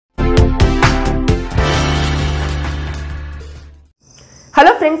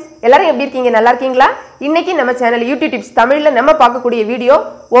Hello friends, எல்லாரும் எப்படி இருக்கீங்க? நல்லா இருக்கீங்களா? இன்னைக்கு நம்ம சேனல் YouTube டிப்ஸ் தமிழ்ல நம்ம பார்க்கக்கூடிய வீடியோ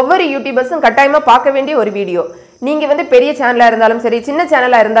ஒவ்வொரு யூடியூபர்ஸும் கட்டாயமா பார்க்க வேண்டிய ஒரு வீடியோ. நீங்க வந்து பெரிய சேனலா இருந்தாலும் சரி, சின்ன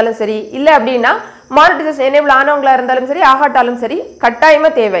சேனலா இருந்தாலும் சரி, இல்ல அப்படினா மானிடைசேஷன் எனேபிள் ஆனவங்களா இருந்தாலும் சரி, ஆகாட்டாலும் சரி,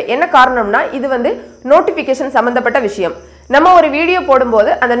 கட்டாயமா தேவை. என்ன காரணம்னா இது வந்து நோட்டிஃபிகேஷன் சம்பந்தப்பட்ட விஷயம். நம்ம ஒரு வீடியோ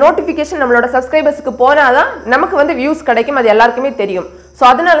போடும்போது அந்த நோட்டிஃபிகேஷன் நம்மளோட சப்ஸ்கிரைபர்ஸ்க்கு போனாதான் நமக்கு வந்து வியூஸ் கிடைக்கும். அது எல்லாருக்குமே தெரியும். சோ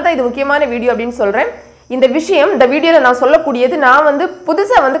அதனால தான் இது முக்கியமான வீடியோ அப்படினு சொல்றேன். இந்த விஷயம் இந்த வீடியோல நான் சொல்லக்கூடியது நான் வந்து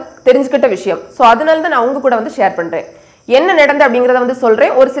புதுசா வந்து தெரிஞ்சுக்கிட்ட விஷயம். சோ அதனால தான் நான் உங்க கூட வந்து ஷேர் பண்றேன். என்ன நடந்து அப்படிங்கறத வந்து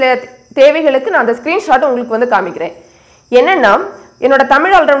சொல்றேன். ஒரு சில தேவைகளுக்கு நான் அந்த ஸ்கிரீன்ஷாட் உங்களுக்கு வந்து காமிக்கிறேன். என்னன்னா என்னோட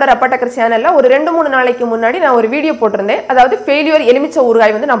தமிழ் ஆல்ரவுண்டர் அப்பட்டக்கர் சேனல்ல ஒரு 2-3 நாளைக்கு முன்னாடி நான் ஒரு வீடியோ போட்டிருந்தேன். அதாவது ஃபெயிலியர் எலுமிச்சை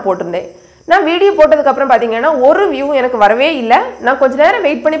ஊறுகாய் வந்து நான் போட்டிருந்தேன். நான் வீடியோ போட்டதுக்கு அப்புறம் பாத்தீங்கன்னா ஒரு வியூ எனக்கு வரவே இல்ல. நான் கொஞ்ச நேரம்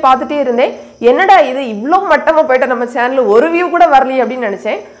வெயிட் பண்ணி பார்த்துட்டே இருந்தேன். என்னடா இது இவ்ளோ மட்டமா போயிட்ட நம்ம சேனல்ல ஒரு வியூ கூட வரலையே அப்படி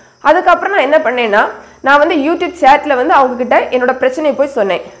நினைச்சேன். அதுக்கு அப்புறம் நான் என்ன பண்ணேன்னா நான் வந்து YouTube chatல வந்து அவங்க கிட்ட என்னோட பிரச்சனையை போய்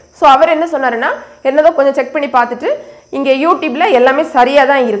சொன்னேன். சோ அவர் என்ன சொன்னாருன்னா என்னதோ கொஞ்சம் செக் பண்ணி பார்த்துட்டு இங்க YouTubeல எல்லாமே சரியா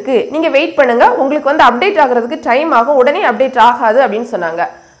தான் இருக்கு. நீங்க வெயிட் பண்ணுங்க. உங்களுக்கு வந்து அப்டேட் ஆகிறதுக்கு டைம் ஆகும். உடனே அப்டேட் ஆகாது அப்படினு சொன்னாங்க.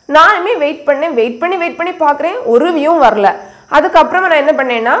 நானுமே வெயிட் பண்ணி பார்க்கறேன். ஒரு வியூ வரல. அதுக்கு அப்புறம் நான் என்ன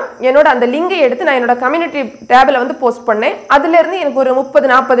பண்ணேன்னா என்னோட அந்த லிங்கை எடுத்து நான் என்னோட கம்யூனிட்டி டேப்ல வந்து போஸ்ட் பண்ணேன். அதுல இருந்து எனக்கு ஒரு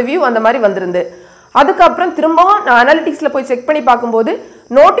 30-40 வியூ அந்த மாதிரி வந்திருந்து. அதுக்கு அப்புறம் திரும்பவும் நான் அனலிட்டிக்ஸ்ல போய் செக் பண்ணி பாக்கும்போது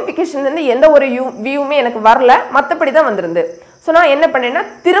நோட்டிஃபிகேஷன்ல இருந்து எந்த ஒரு வியூமே எனக்கு வரல. மத்தபடி தான் வந்திருந்து. சோ நான் என்ன பண்ணேன்னா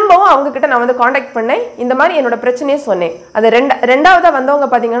திரும்பவும் அவங்க கிட்ட நான் வந்து கான்டாக்ட் பண்ணேன். இந்த மாதிரி என்னோட பிரச்சனையை சொன்னேன். அது ரெண்டாவதா வந்தவங்க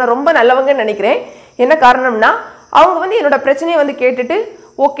பாத்தீங்கன்னா ரொம்ப நல்லவங்கன்னு நினைக்கிறேன். என்ன காரணம்னா அவங்க வந்து என்னோட பிரச்சனையை வந்து கேட்டுட்டு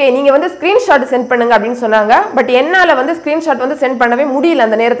ஓகே நீங்க வந்து ஸ்கிரீன்ஷாட் சென்ட் பண்ணுங்க அப்படின்னு சொன்னாங்க. பட் என்னால வந்து ஸ்கிரீன்ஷாட் வந்து சென்ட் பண்ணவே முடியல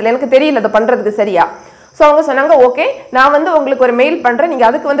அந்த நேரத்துல. எனக்கு தெரியல அதை பண்றதுக்கு சரியா. சோ அவங்க சொன்னாங்க ஓகே நான் வந்து உங்களுக்கு ஒரு மெயில் பண்றேன். நீங்க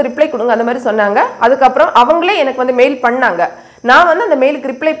அதுக்கு வந்து ரிப்ளை கொடுங்க அந்த மாதிரி சொன்னாங்க. அதுக்கு அப்புறம் அவங்களே எனக்கு வந்து மெயில் பண்ணாங்க. நான் வந்து அந்த மெயிலுக்கு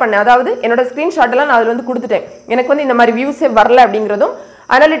ரிப்ளை பண்ணேன். அதாவது என்னோட ஸ்கிரீன்ஷாட் எல்லாம் நான் அதுல வந்து கொடுத்துட்டேன். எனக்கு வந்து இந்த மாதிரி வியூஸே வரல அப்படிங்கிறதும்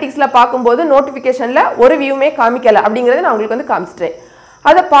அனலிட்டிக்ஸ்ல பார்க்கும்போது நோட்டிஃபிகேஷன்ல ஒரு வியூமே காமிக்கல அப்படிங்கறத நான் உங்களுக்கு வந்து காமிச்சிட்டேன்.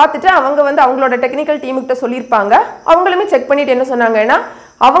 அதை பார்த்துட்டு அவங்க வந்து அவங்களோட டெக்னிக்கல் டீமுக்கிட்ட சொல்லியிருப்பாங்க. அவங்களுமே செக் பண்ணிட்டு என்ன சொன்னாங்கன்னா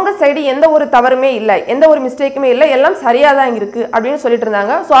அவங்க சைடு எந்த ஒரு தவறுமே இல்லை, எந்த ஒரு மிஸ்டேக்குமே இல்லை, எல்லாம் சரியா தான் இருக்கு அப்படின்னு சொல்லிட்டு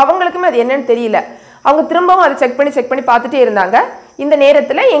இருந்தாங்க. ஸோ அவங்களுக்குமே அது என்னன்னு தெரியல. அவங்க திரும்பவும் அதை செக் பண்ணி பார்த்துட்டே இருந்தாங்க. இந்த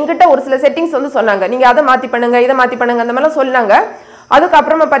நேரத்தில் எங்கிட்ட ஒரு சில செட்டிங்ஸ் வந்து சொன்னாங்க. நீங்க அதை மாத்தி பண்ணுங்க, இதை மாத்தி பண்ணுங்க அந்த மாதிரிலாம் சொன்னாங்க.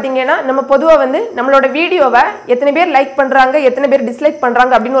 அதுக்கப்புறமா பார்த்தீங்கன்னா நம்ம பொதுவாக வந்து நம்மளோட வீடியோவை எத்தனை பேர் லைக் பண்றாங்க, எத்தனை பேர் டிஸ்லைக்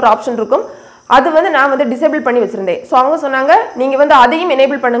பண்றாங்க அப்படின்னு ஒரு ஆப்ஷன் இருக்கும். அது வந்து நான் வந்து டிசேபிள் பண்ணி வச்சிருந்தேன். ஸோ அவங்க சொன்னாங்க நீங்க வந்து அதையும்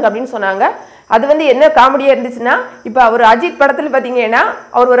எனேபிள் பண்ணுங்க அப்படின்னு சொன்னாங்க. அது வந்து என்ன காமெடியா இருந்துச்சுன்னா இப்போ அவர் அஜித் படத்துல பாத்தீங்கன்னா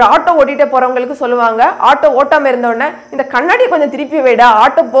அவர் ஒரு ஆட்டோ ஓட்டிட்டு போறவங்களுக்கு சொல்லுவாங்க ஆட்டோ ஓட்டாம இருந்தோடனே இந்த கண்ணாடி கொஞ்சம் திருப்பி வைடா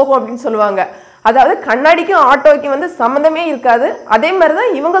ஆட்டோ போகும் அப்படின்னு சொல்லுவாங்க. அதாவது கண்ணாடிக்கும் ஆட்டோக்கும் வந்து சம்மந்தமே இருக்காது. அதே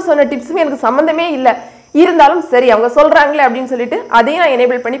மாதிரிதான் இவங்க சொன்ன டிப்ஸுமே எனக்கு சம்மந்தமே இல்லை. இருந்தாலும் சரி அவங்க சொல்றாங்களே அப்படின்னு சொல்லிட்டு அதையும் நான்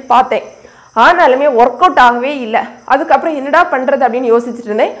எனேபிள் பண்ணி பார்த்தேன். ஆனாலுமே ஒர்க் அவுட் ஆகவே இல்லை. அதுக்கப்புறம் என்னடா பண்றது அப்படின்னு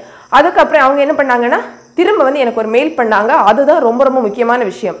யோசிச்சுட்டு இருந்தேன். அதுக்கப்புறம் அவங்க என்ன பண்ணாங்கன்னா திரும்ப வந்து எனக்கு ஒரு மெயில் பண்ணாங்க. அதுதான் ரொம்ப ரொம்ப முக்கியமான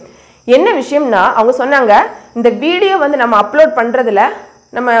விஷயம். என்ன விஷயம்னா அவங்க சொன்னாங்க இந்த வீடியோ வந்து நம்ம அப்லோட் பண்றதுல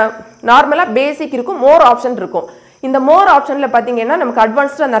நம்ம நார்மலா பேசிக் இருக்கும், மோர் ஆப்ஷன் இருக்கும். இந்த மோர் ஆப்ஷன்ல பாத்தீங்கன்னா நமக்கு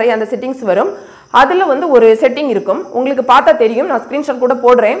அட்வான்ஸ்டா நிறைய அந்த செட்டிங்ஸ் வரும். அதுல வந்து ஒரு செட்டிங் இருக்கும். உங்களுக்கு பார்த்தா தெரியும். நான் ஸ்கிரீன்ஷாட் கூட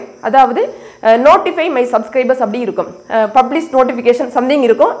போடுறேன். அதாவது நோட்டிஃபை மை சப்ஸ்கிரைபர்ஸ் அப்படி இருக்கும். பப்ளிஷ் நோட்டிஃபிகேஷன் சம்திங்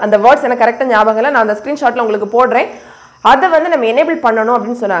இருக்கும். அந்த வேர்ட்ஸ் எனக்கு கரெக்டா ஞாபகம் இல்லை. நான் அந்த ஸ்கிரீன்ஷாட்ல உங்களுக்கு போடுறேன். அதை வந்து நம்ம எனேபிள் பண்ணணும்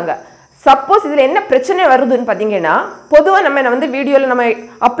அப்படின்னு சொன்னாங்க. சப்போஸ் இதுல என்ன பிரச்சனை வருதுன்னு பாத்தீங்கன்னா பொதுவாக நம்ம வந்து வீடியோல நம்ம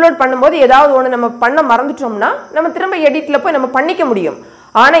அப்லோட் பண்ணும்போது ஏதாவது ஒன்று நம்ம பண்ண மறந்துட்டோம்னா நம்ம திரும்ப எடிட்ல போய் நம்ம பண்ணிக்க முடியும்.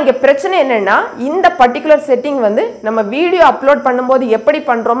 ஆனா இங்க பிரச்சனை என்னன்னா இந்த பர்டிகுலர் செட்டிங் வந்து நம்ம வீடியோ அப்லோட் பண்ணும்போது எப்படி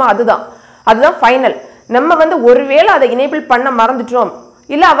பண்றோமோ அதுதான் ஃபைனல். நம்ம வந்து ஒருவேளை அதை எனேபிள் பண்ண மறந்துட்டோம்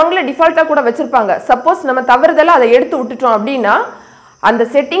இல்ல அவங்களே டிஃபால்ட்டா கூட வச்சிருப்பாங்க. சப்போஸ் நம்ம தவறுதலா அதை எடுத்து விட்டுட்டோம் அப்படின்னா அந்த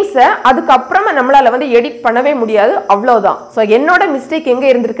செட்டிங்ஸை அதுக்கப்புறமா நம்மளால வந்து எடிட் பண்ணவே முடியாது. அவ்வளவுதான். ஸோ என்னோட மிஸ்டேக் எங்க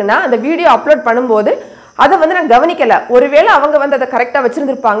இருந்திருக்குன்னா அந்த வீடியோ அப்லோட் பண்ணும்போது அதை வந்து நான் கவனிக்கல. ஒருவேளை அவங்க வந்து அதை கரெக்டா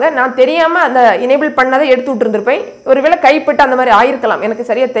வச்சிருந்திருப்பாங்க. நான் தெரியாம அந்த எனேபிள் பண்ணதை எடுத்து விட்டுருந்திருப்பேன். ஒருவேளை கைப்பட்டு அந்த மாதிரி ஆயிருக்கலாம். எனக்கு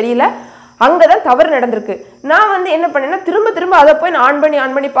சரியா தெரியல. அங்கதான் தவறு நடந்திருக்கு. நான் வந்து என்ன பண்ணேன்னா திரும்ப அதை போய் நான் ஆன்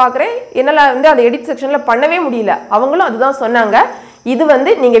பண்ணி பாக்குறேன். என்னால வந்து அந்த எடிட் செக்ஷன்ல பண்ணவே முடியல. அவங்களும் அதுதான் சொன்னாங்க. இது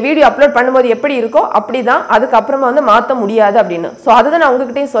வந்து நீங்க வீடியோ அப்லோட் பண்ணும்போது எப்படி இருக்கோ அப்படிதான், அதுக்கப்புறமா வந்து மாற்ற முடியாது அப்படின்னு. ஸோ அதுதான் நான்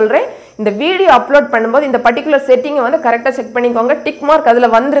உங்ககிட்டயும் சொல்றேன். இந்த வீடியோ அப்லோட் பண்ணும்போது இந்த பர்டிகுலர் செட்டிங்கை வந்து கரெக்டா செக் பண்ணிக்கோங்க. டிக் மார்க் அதுல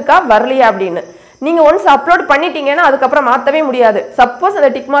வந்திருக்கா வரலையா அப்படின்னு. நீங்க ஒன்ஸ் அப்லோட் பண்ணிட்டீங்கன்னா அதுக்கப்புறம் மாற்றவே முடியாது. சப்போஸ் அந்த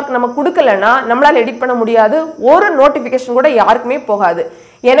டிக் மார்க் நம்ம கொடுக்கலன்னா நம்மளால எடிட் பண்ண முடியாது. ஒரு நோட்டிஃபிகேஷன் கூட யாருக்குமே போகாது.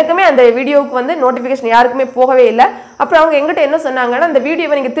 எனக்குமே அந்த வீடியோவுக்கு வந்து நோட்டிஃபிகேஷன் யாருக்குமே போகவே இல்லை. அப்புறம் அவங்க எங்கிட்ட என்ன சொன்னாங்கன்னா அந்த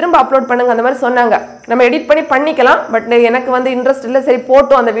வீடியோவை நீங்க திரும்ப அப்லோட் பண்ணுங்க அந்த மாதிரி சொன்னாங்க. நம்ம எடிட் பண்ணிக்கலாம். பட் எனக்கு வந்து இன்ட்ரெஸ்ட் இல்லை. சரி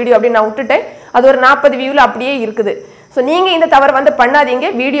போட்டோம் அந்த வீடியோ அப்படின்னு நான் விட்டுட்டேன். அது ஒரு 40 வியூல அப்படியே இருக்குது. ஸோ நீங்கள் இந்த தவறு வந்து பண்ணாதீங்க.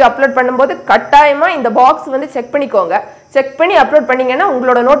 வீடியோ அப்லோட் பண்ணும்போது கட்டாயமாக இந்த பாக்ஸ் வந்து செக் பண்ணிக்கோங்க. செக் பண்ணி அப்லோட் பண்ணிங்கன்னா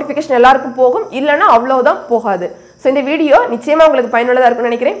உங்களோட நோட்டிஃபிகேஷன் எல்லாருக்கும் போகும், இல்லைன்னா அவ்வளோதான் போகாது. ஸோ இந்த வீடியோ நிச்சயமாக உங்களுக்கு பயனுள்ளதாக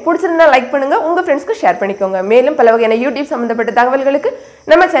இருக்கும்னு நினைக்கிறேன். பிடிச்சிருந்தா லைக் பண்ணுங்கள், உங்கள் ஃப்ரெண்ட்ஸ்க்கு ஷேர் பண்ணிக்கோங்க. மேலும் பல வகையான யூடியூப் சம்மந்தப்பட்ட தகவல்களுக்கு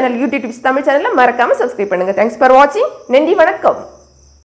நம்ம சேனல் யூடியூப் டிப்ஸ் தமிழ் சேனலில் மறக்காமல் சப்ஸ்கிரைப் பண்ணுங்கள். தேங்க்ஸ் ஃபார் வாட்சிங். நன்றி, வணக்கம்.